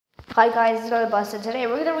Hi guys, it's another Bus, and today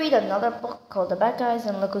we're gonna read another book called The Bad Guys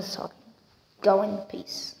and Look Who's Talking. Go in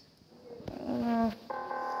peace.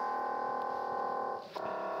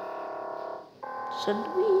 Should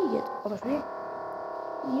we get out of here?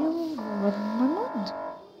 You read my mind.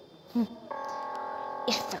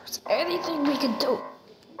 If there's anything we can do,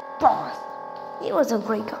 boss. He was a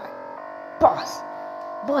great guy. Boss,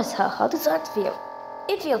 how does that feel?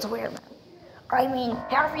 It feels weird, man. I mean,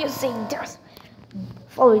 have you seen this?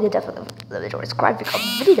 Following the death of the Doors, crime become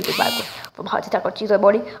really the big bad from heart attack on Tuesday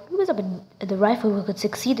morning. He was up in the rifle who could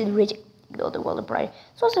succeed in reaching the world of pride.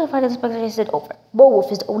 So to find his expectation over.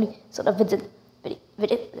 Wolf is the only son of Vincent.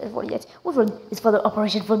 Wolverine, his father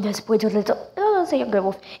operation from this point to little say younger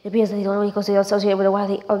Wolf. It appears that he's only closely associated with the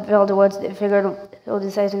wily of the words that figured out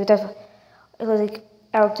decides to death. It was like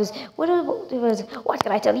characters. What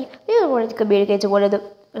can I tell you? They wanted to communicate to one of the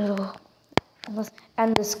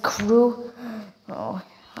and this crew. Oh,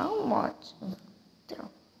 how much?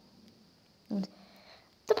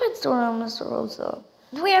 Depends on Mr. Rosa.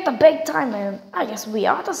 We had a big time, man. I guess we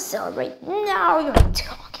ought to celebrate. Now you're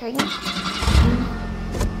talking.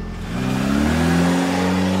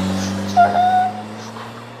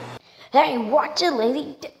 Hey, watch it,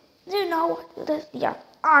 lady. Do you know what this? Yeah,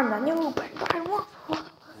 I'm the new big guy.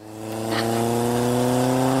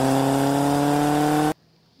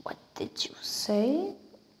 What did you say?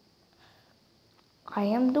 I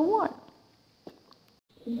am the one.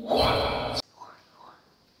 What?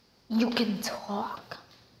 You can talk?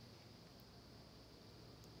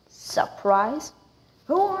 Surprise?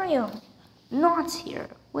 Who are you? Not here.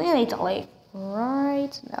 We need to leave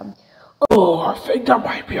right now. Oh, I think that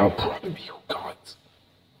might be a problem, you guys.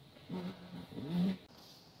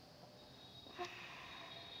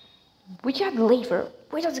 We can't leave her.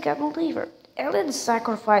 We just can't leave her. Ellen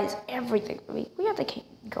sacrificed everything for me. We have to keep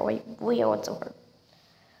going. We owe it to her.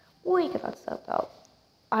 We cannot stop out.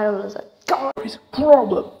 I don't listen. Guys,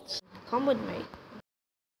 problems. Come with me.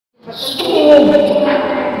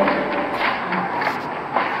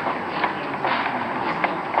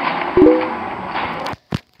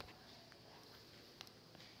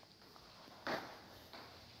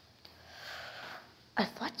 I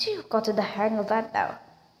thought you got to the hang of that now.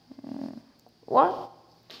 What?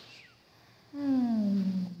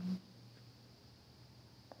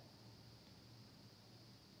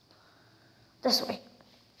 This way.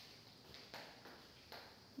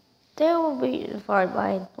 They will be far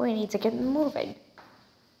behind. We need to get moving.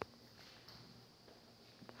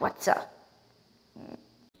 What's up?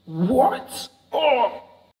 What's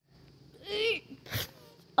up?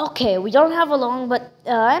 Okay, we don't have a long, but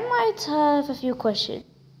I might have a few questions.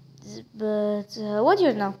 But what do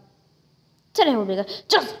you know? Today will be good.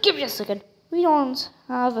 Just give me a second. We don't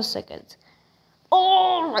have a second.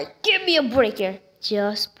 Alright, give me a break here.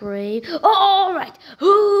 Just breathe. Alright,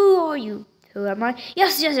 who are you? Who am I?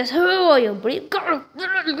 Yes. Who are you? Breathe. Go.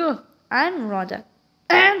 I'm Rhonda.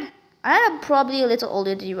 And I am probably a little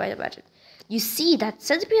older than you might imagine. You see, that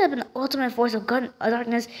centipede has been the ultimate force of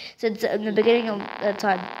darkness since the beginning of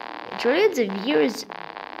time. Trillions of years,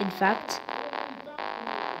 in fact.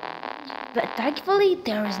 But thankfully,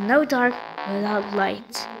 there is no dark without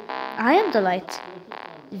light. I am the light.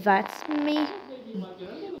 That's me.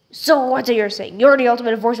 So what are you saying? You're the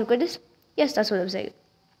ultimate force of goodness? Yes, that's what I'm saying.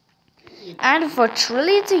 And for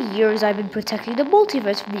trillions of years, I've been protecting the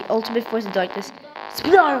multiverse from the ultimate force of darkness.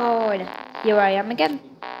 Splurg! Here I am again.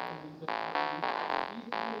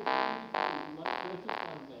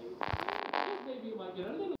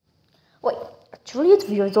 Wait, trillions of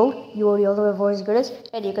years old? You are the ultimate force of goodness,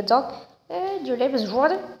 and you can talk. And your name is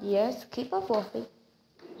Rhonda? Yes, keep up with me.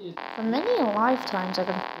 For many lifetimes, I've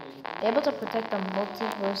been able to protect the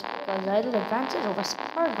multiverse because I had an advantage over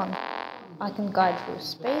Spargon. I can guide through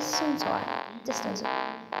space and time, distance,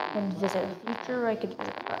 and visit the future. I can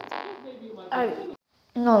visit the past.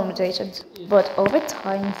 No limitations. But over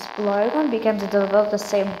time, Spargon began to develop the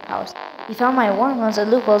same powers. He found my wormholes and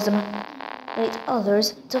loopholes and made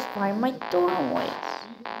others to find my doorways.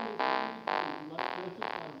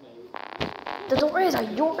 The doorways are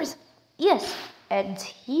yours? Yes. And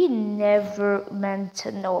he never meant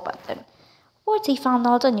to know about them. Once he found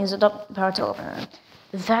out and used the power to open them.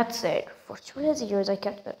 That's it. For trillions of years I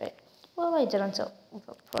kept it. Well, I did until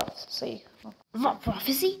the prophecy. What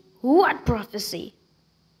prophecy? What prophecy?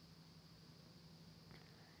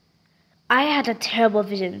 I had a terrible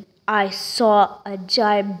vision. I saw a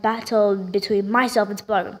giant battle between myself and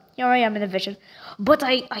Spargo. Here I am in a vision. But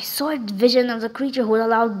I saw a vision of the creature who would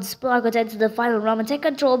allow Spargo to enter the final realm and take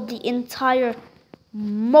control of the entire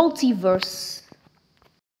multiverse.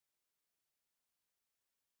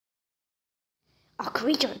 A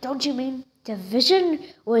creature, don't you mean? The vision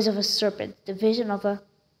was of a serpent, the vision of a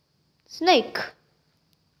snake.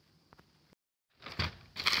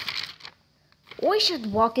 We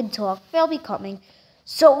should walk and talk. They'll be coming.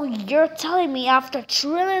 So you're telling me after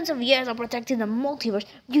trillions of years of protecting the multiverse,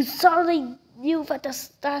 you suddenly knew that the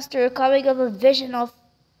disaster coming of a vision of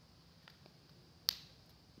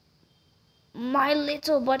my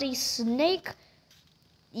little buddy Snake?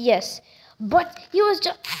 Yes, but he was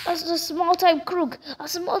just a small-time crook. A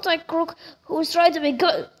small-time crook who was trying to be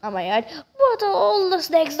good, I might add. But all the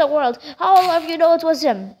snakes in the world, how have you know it was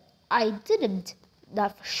him? I didn't.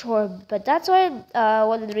 Not for sure, but that's why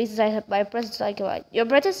one of the reasons I have my apprentice like your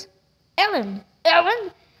apprentice? Ellen!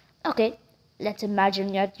 Ellen? Okay, let's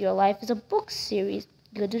imagine that your life is a book series.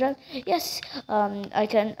 Good to know. Yes, I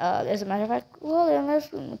can, as a matter of fact, well, then let's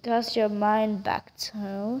cast your mind back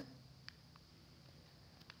to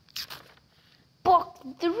Book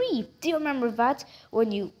 3. Do you remember that?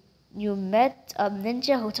 When you met a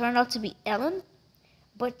ninja who turned out to be Ellen?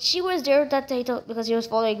 But she was there that day because she was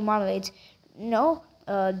following Marmalade. No,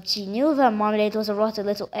 she knew that Marmalade was a rotten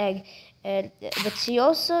little egg, but she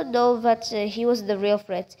also knew that he was the real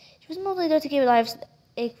threat. She was mostly there to keep lives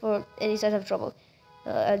ache for any sign of trouble.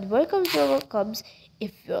 And where trouble comes,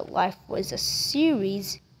 if your life was a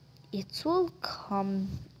series, it will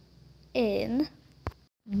come in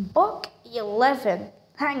Book 11.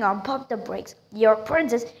 Hang on, pump the brakes. Your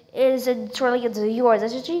princess isn't trillions of yours,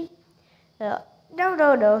 isn't she?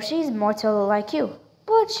 No, she's mortal like you,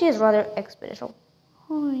 but she is rather expeditional.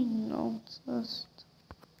 I noticed.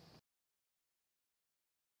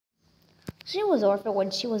 She was orphaned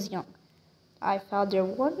when she was young. I found her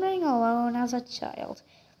wandering alone as a child.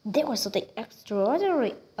 There was something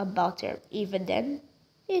extraordinary about her. Even then,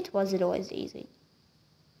 it wasn't always easy.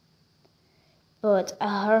 But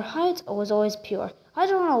her heart was always pure. I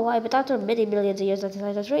don't know why, but after many millions of years, I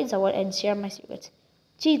decided to train someone and share my secret.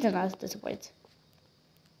 She did not disappoint.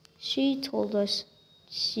 She told us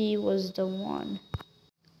she was the one.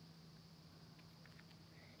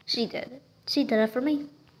 She did. She did it for me.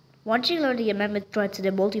 Once she learned the amendment threat to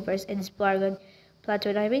the multiverse and Spargon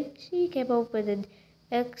plateau diving, she came up with an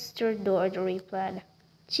extraordinary plan.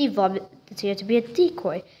 She volunteered to be a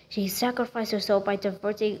decoy. She sacrificed herself by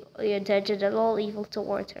diverting the attention of all evil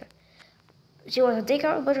towards her. She was a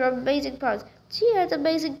decoy, but her amazing powers. She had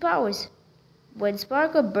amazing powers. When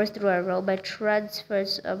Sparkle burst through her realm, I transferred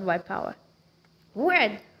of my power.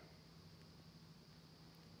 When?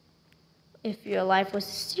 If your life was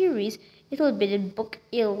a series, it would be in book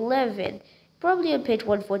 11, probably on page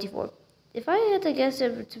 144. If I had to guess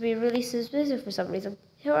it to be really suspicious for some reason,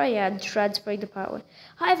 here I am transferring the power.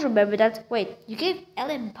 I've remembered that. Wait, you gave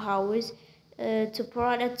Ellen powers to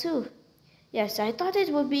Piranha too. Yes, I thought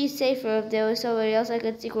it would be safer if there was somebody else I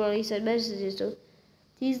could secretly send messages to.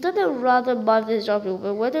 He's done a rather marvelous job,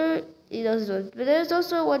 but whether he does it. But there's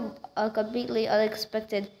also one completely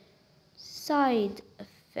unexpected side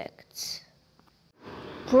effect.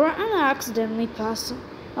 Piranha accidentally passed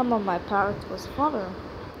among my parrot's father.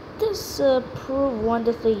 This proved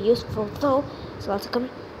wonderfully useful, though, so let's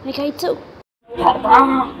communicate too.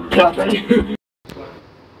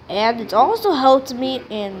 And it also helped me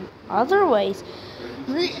in other ways.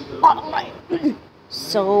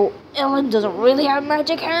 So, Ellen doesn't really have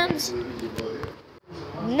magic hands?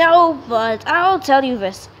 No, but I'll tell you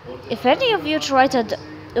this. If any of you try to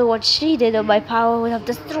do what she did, my power would have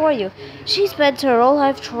destroyed you. She spent her whole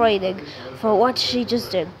life training for what she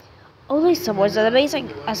just did. Only someone as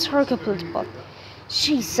amazing as her complete book.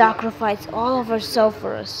 She sacrificed all of herself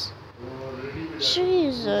for us. She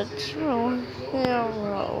is a true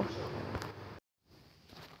hero.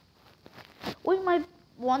 We might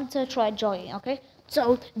want to try joining, okay?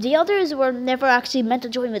 So, the others were never actually meant to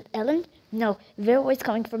join with Ellen? No, they're always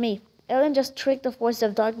coming for me. Ellen just tricked the force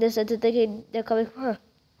of darkness into thinking they're coming for her.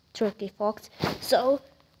 Tricky fox. So,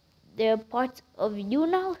 they're part of you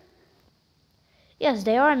now? Yes,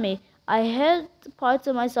 they are me. I had parts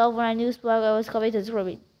of myself when I knew Spark was coming to destroy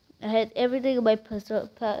me. I had everything in my personality.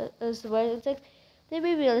 They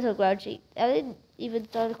made me a little grouchy. I didn't even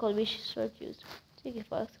start calling me Shortfuse. Tricky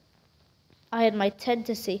fox. I had my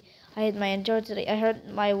tendency. I had my endurance. I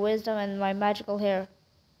had my wisdom and my magical hair.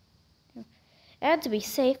 And to be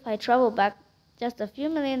safe, I traveled back just a few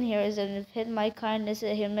million years and hid my kindness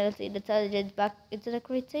and humility and intelligence back into the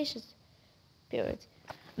Cretaceous period.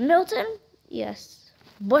 Milton? Yes.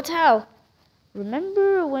 But how?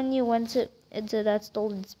 Remember when you went into that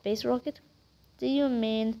stolen space rocket? Do you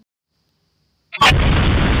mean?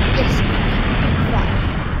 Yes,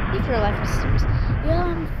 I mean, if your life was serious. Yeah,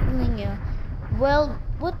 I'm feeling you. Well,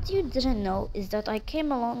 what you didn't know is that I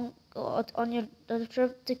came along go out on your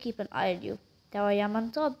trip to keep an eye on you. There I am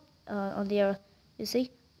on top, on the air, you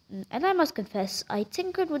see? And I must confess, I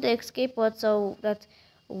tinkered with the escape pod so that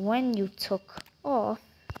when you took off,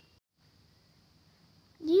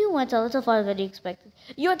 you went a little farther than you expected.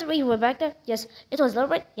 You want to read went back there? Yes. It was a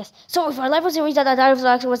little right? Yes. So if our life was a series that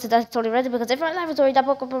actually was the story read because if our life was a story, that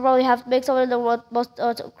book would probably have make someone in the world most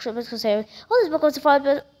Christmas say. Oh, this book was the five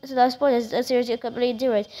to the point is a series you completely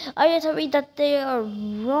do it. I had to read that they are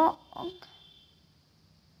wrong.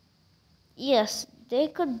 Yes, they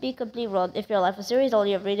could be completely wrong. If your life was series, all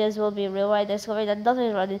your readers will be real discovering that nothing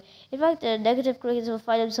is wrong. In fact, the negative critics will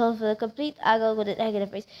find themselves with a complete angle with a negative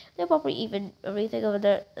face. They'll probably even rethink of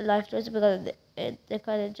their life choices because they're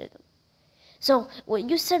kind of gentle. So, when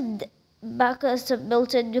you said back to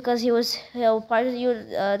Milton because he was part of you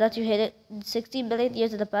that you hated 16 billion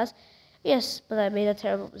years in the past, yes, but I made a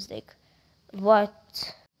terrible mistake.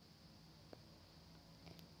 What?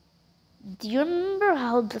 Do you remember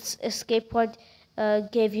how this escape pod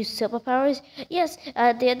gave you superpowers? Yes,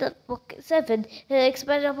 at the end of book 7, it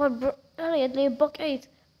expanded upon brilliantly in book 8.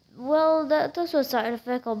 Well, that was a side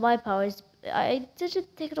effect of my powers. I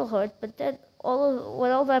didn't take it all hard, but then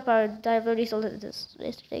when all my power diverted into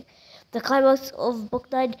this thing, the climax of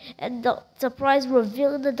book 9 and the surprise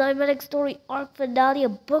reveal in the dynamic story arc finale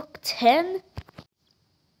of book 10?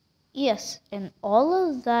 Yes, and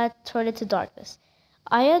all of that turned into darkness.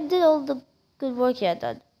 I undid all the good work you had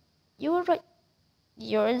done. You were right.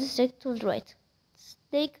 Your instinct was right.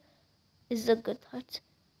 Snake is a good hunt,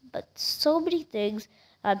 but so many things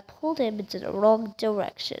had pulled him into the wrong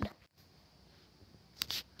direction.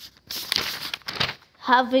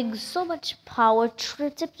 Having so much power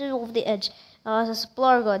tipped him over the edge. As a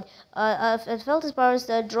Splargon, and felt his powers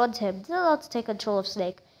drawn to him, didn't allow to take control of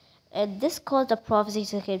Snake. And this caused the prophecy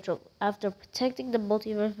to came true. After protecting the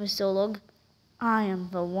multiverse for so long, I am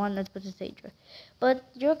the one that put in danger. But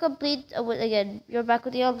you're complete again. You're back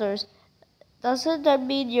with the elders. Doesn't that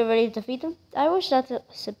mean you're ready to defeat them? I wish that was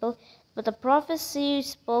simple. But the prophecy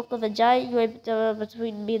spoke of a giant rape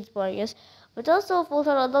between me and Spargus, but also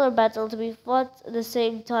foretold another battle to be fought at the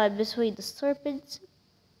same time between the serpent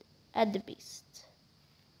and the beast.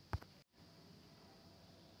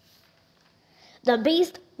 The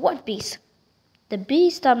beast? What beast? The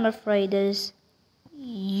beast, I'm afraid, is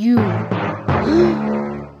you.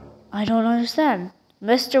 I don't understand.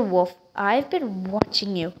 Mr. Wolf, I've been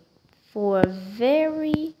watching you for a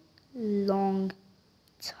very long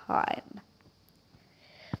time.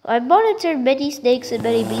 I've monitored many snakes and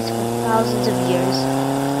many beasts for thousands of years.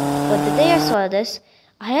 But the day I saw this,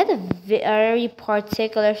 I had a very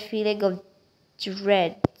particular feeling of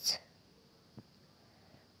dread.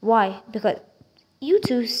 Why? Because you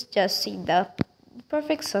two just seem the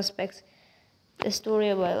perfect suspects. The story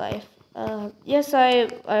of my life. Yes, I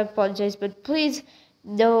apologize, but please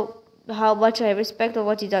know how much I respect of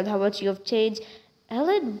what you've done, how much you have changed.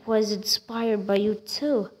 Ellen was inspired by you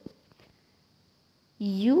too.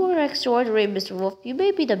 You are extraordinary, Mr. Wolf. You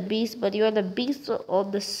may be the beast, but you are the beast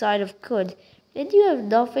on the side of good. And you have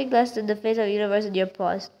nothing less than the fate of the universe in your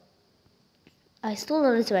paws. I still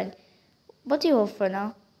don't understand. What do you hope for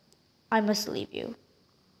now? I must leave you.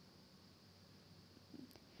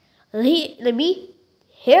 Let me?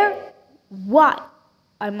 Here? Why?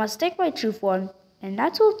 I must take my true form, and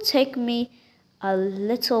that will take me a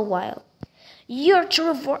little while. Your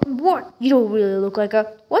true form? What? You don't really look like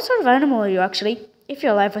a... What sort of animal are you, actually? If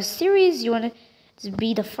your life was serious, you want to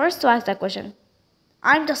be the first to ask that question.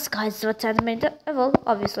 I'm disguised to attend my devil,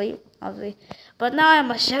 obviously. But now I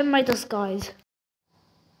must shed my disguise.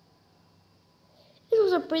 It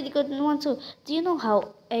was a pretty good one too. Do you know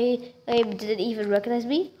how Abe didn't even recognize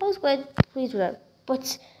me? I was quite pleased with that.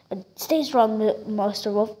 But stay strong,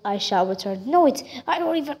 Master Wolf. I shall return. No, I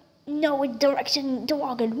don't even know which direction to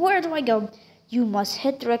walk in. Where do I go? You must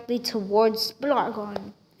head directly towards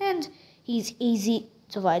Blargon. And he's easy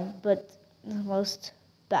to find, but the most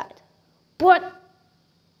bad. What?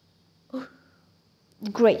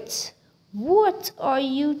 Great. What are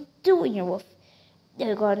you doing here, Wolf?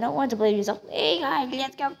 You're gonna want to blame yourself. Hey guys,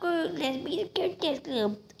 let's go. Let's be the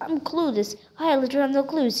club. I'm clueless. I literally have no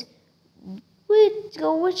clues. We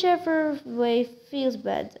go whichever way feels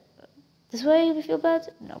bad. This way we feel bad?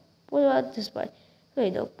 No. What about this way?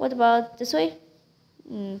 Wait, no. What about this way?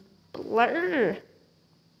 Blur.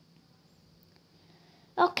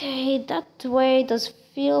 Okay, that way does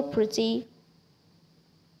feel pretty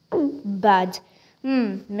bad.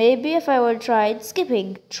 Maybe if I were tried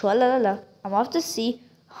skipping. Tra-la-la-la. I'm off to see.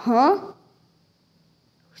 Huh?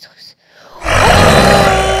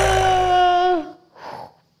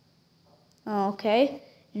 Okay.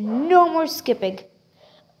 No more skipping.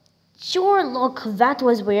 Sure, look, that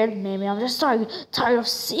was weird. Maybe I'm just tired of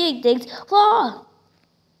seeing things.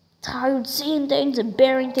 Tired of seeing things and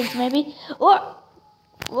bearing things, maybe. Or,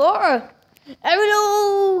 I don't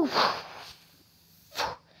know.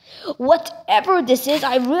 Whatever this is,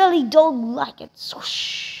 I really don't like it. So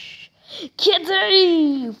shh.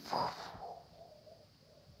 Kitty!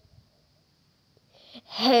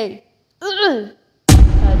 Hey. Ugh.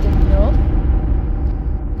 I don't know.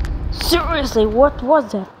 Seriously, what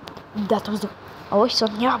was that? That was the voice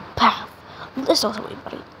on your path. Listen to me,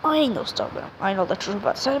 buddy. I know Starman. I know the truth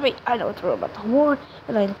about Sammy. I know the truth about the war.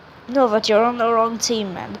 And I know that you're on the wrong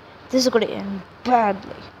team, man. This is going to end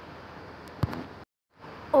badly.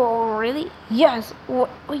 Oh, really? Yes.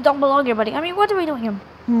 We don't belong here, buddy. I mean, what are we doing here?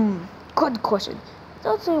 Good question.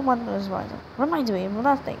 Don't say one was right. Reminds me of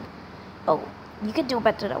nothing. Oh, you can do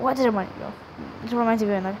better than what does it remind you of? It reminds me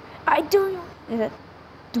of another. I do. Is it?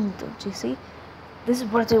 Don't you see? This is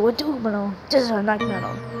what they would do, Malone. This is a nightmare.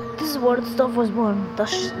 This is where the stuff was born. The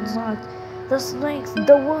snakes,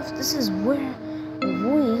 the wolves. This is where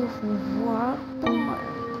we were born.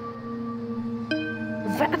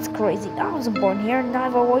 That's crazy. I wasn't born here,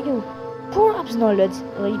 neither were you. Perhaps knowledge,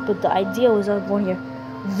 but the idea was I was born here.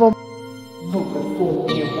 Look at 4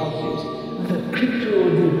 monkeys. The creature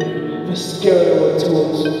of the scary one to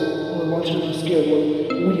us. Or watching the scary one.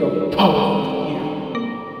 We are powerful here.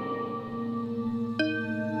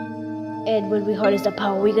 And when we harness the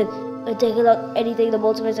power, we can take out anything the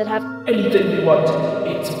multiverse and have Anything you want.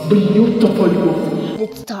 It's beautiful, Luffy.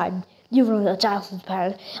 it's time. You were a childhood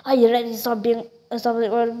parent. Are you ready to stop being something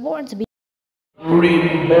you were born to be?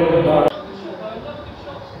 Remember.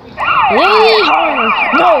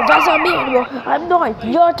 No, that's not me anymore. I'm not.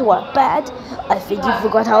 You're the one bad. I think you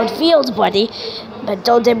forgot how it feels, buddy. But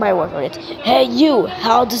don't take my word for it. Hey, you.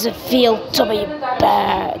 How does it feel to be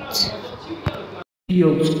bad?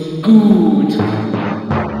 Feels good.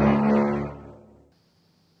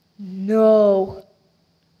 No.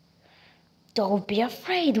 Don't be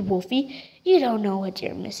afraid, Wolfie. You don't know what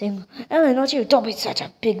you're missing. And not you. Don't be such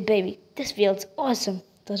a big baby. This feels awesome.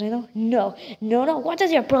 Does I know? No. What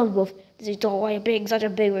is your problem, Wolf? This is why you're being such a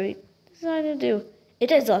big baby. This is what I do.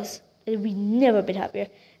 It is us. And we've never been happier.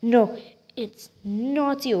 No, it's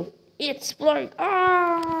not you. It's Flurry.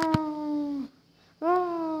 Oh,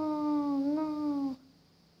 no.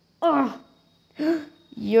 Oh,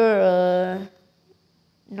 you're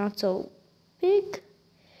not so big.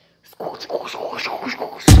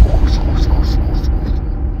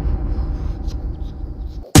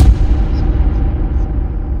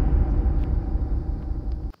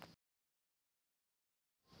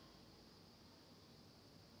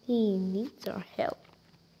 He needs our help.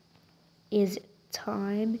 Is it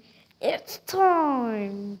time? It's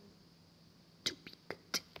time to be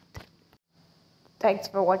good. Thanks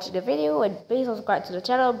for watching the video and please subscribe to the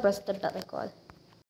channel and press the bell icon.